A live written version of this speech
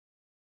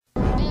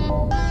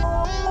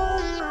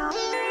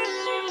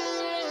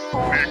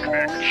Thousand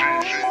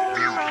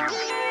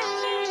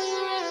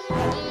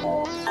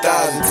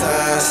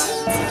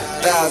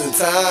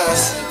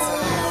times.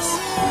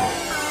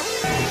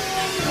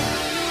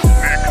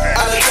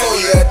 I done told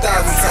you 1,000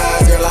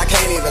 times, girl, I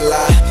can't even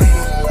lie.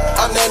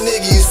 I'm that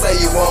nigga you say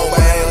you want, but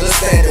I ain't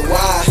understanding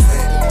why.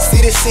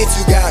 See this shit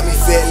you got me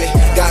feeling,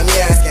 got me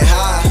asking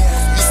how.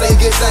 You say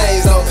good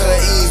things don't come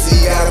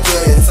easy, you gotta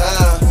put in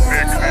time.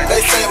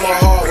 They say my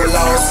heart was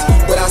lost,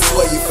 but I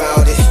swear you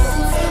found it.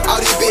 All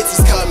these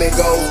bitches come and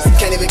go,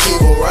 can't even keep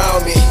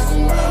around me.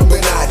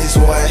 But not this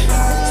one,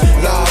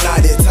 nah,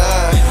 not this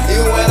time.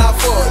 Even when I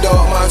fucked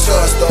up, my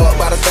trust up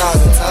about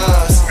 1,000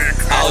 times.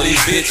 All these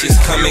bitches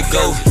come and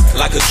go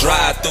like a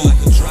drive-through.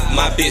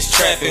 My bitch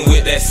trapping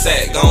with that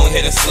sack, go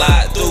ahead and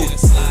slide through.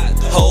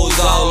 Hoes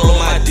all on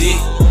my dick,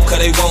 cause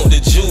they want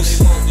the juice.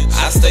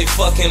 I stay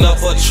fucking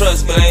up her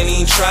trust, but I ain't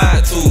even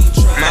tried to.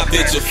 My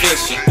bitch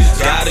official,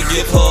 gotta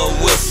give her a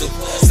whistle.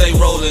 Stay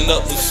rolling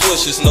up with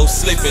swishes, no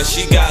slipping,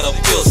 she got a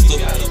pistol.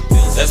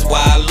 That's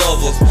why I love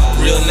her,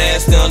 real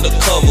nasty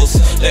undercovers.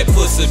 That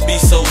pussy be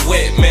so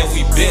wet, man,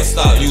 we been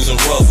stopped using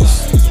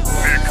rubbers.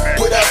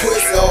 Put that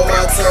pussy on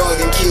my tongue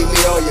and keep me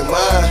on your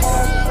mind.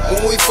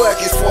 When we fuck,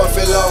 it's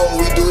forfeit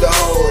long, we do the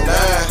whole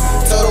nine.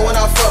 Told her when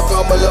I fuck,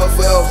 I'ma love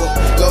forever,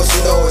 long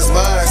she know it's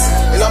mine.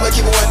 And I'ma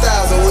keep it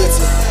 1,000 with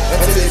you,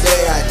 until the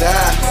day I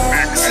die.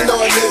 She know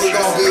a nigga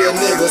gon' be a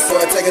nigga, so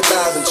I take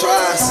 1,000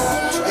 tries.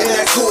 In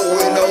that cool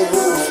with no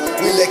roof,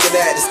 we looking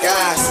at the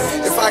skies.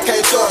 If I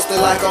can't trust her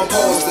like I'm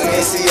supposed to,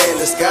 then she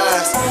ain't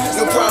disguised.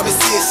 No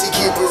promises, she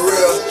keep it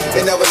real,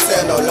 and never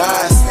tell no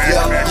lies.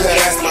 Yeah,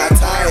 that's my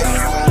type,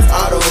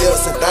 all them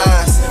hips and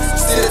thighs.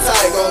 See the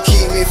type gon'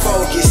 keep me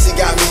focused, she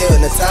got me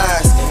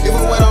hypnotized.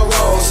 Even when I'm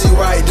wrong, she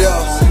right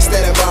there,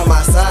 standing by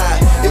my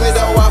side. Even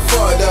though I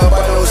fucked up,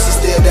 I know she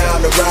still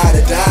down to ride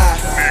or die.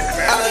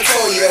 I done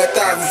told you 1,000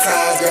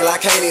 times, girl, I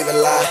can't even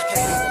lie.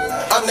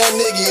 I'm that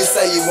nigga you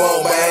say you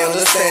want, but I ain't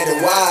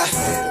understanding why.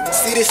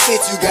 See this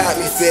shit you got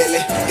me feeling,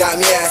 got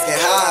me asking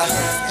how.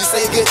 You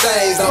say good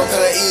things don't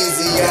come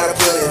easy, you gotta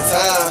put in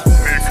time.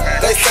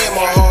 They say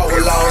my heart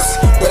was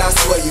lost, but I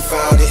swear you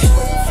found it.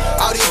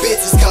 All these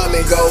bitches come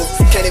and go,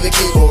 can't even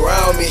keep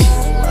around me.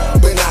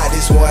 But not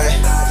this one,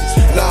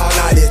 nah,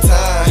 not this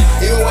time.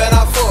 Even when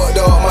I fucked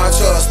up, my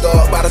trust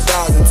up about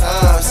 1,000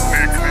 times.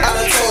 I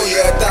done told you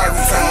 1,000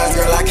 times,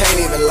 girl, I can't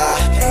even lie.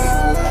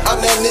 I'm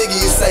that nigga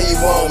you say you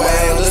want, but I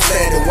ain't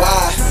understanding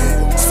why.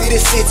 See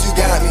this shit you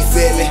got me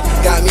feeling,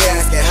 got me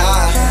asking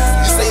how.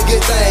 You say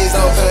good things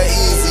don't come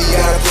easy, you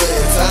gotta put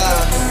in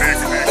time.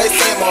 They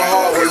say my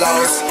heart was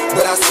lost,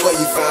 but I swear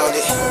you found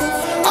it.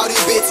 All these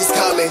bitches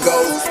come and go,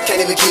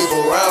 can't even keep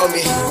around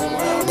me.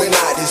 But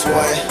not this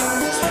one,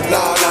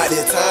 nah, not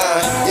this time.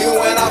 Even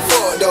when I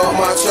fucked up,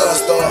 my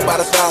trust up about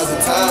 1,000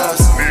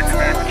 times.